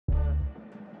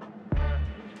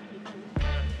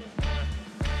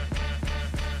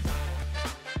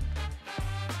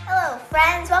Hello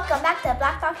friends, welcome back to the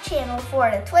Black Dog channel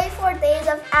for the 24 days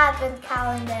of Advent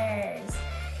calendars.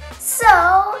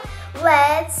 So,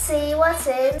 let's see what's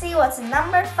in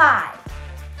number 5.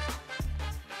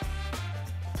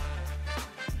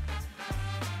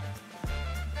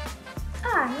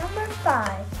 Number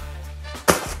 5.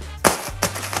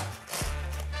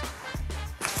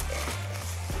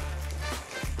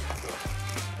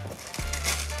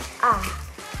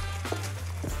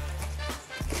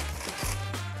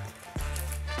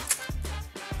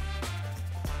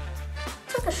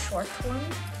 It's like a short one.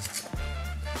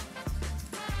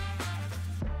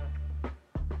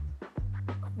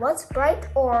 What's bright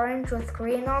orange with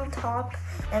green on top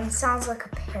and sounds like a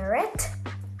parrot?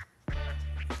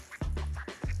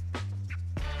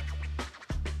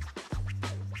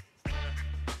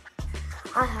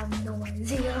 I have no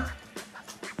idea.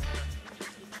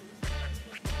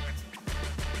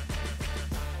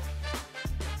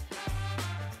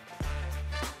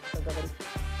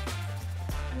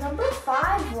 Number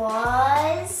 5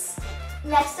 was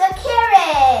next to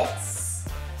carrots.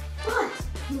 What?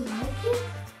 You like it?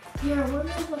 You're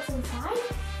wondering what's inside?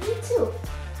 Me too.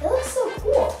 It looks so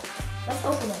cool. Let's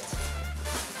open it.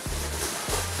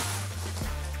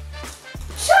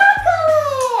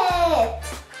 Chocolate!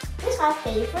 This is my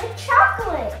favorite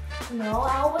chocolate. No,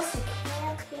 Albus, you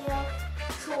can't have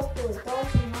chocolate. Those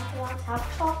are not allowed to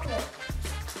have chocolate.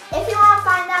 If you want to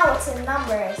find out what's in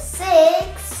number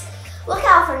 6, look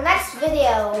out for the next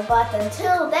video. But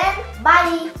until then,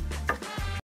 bye!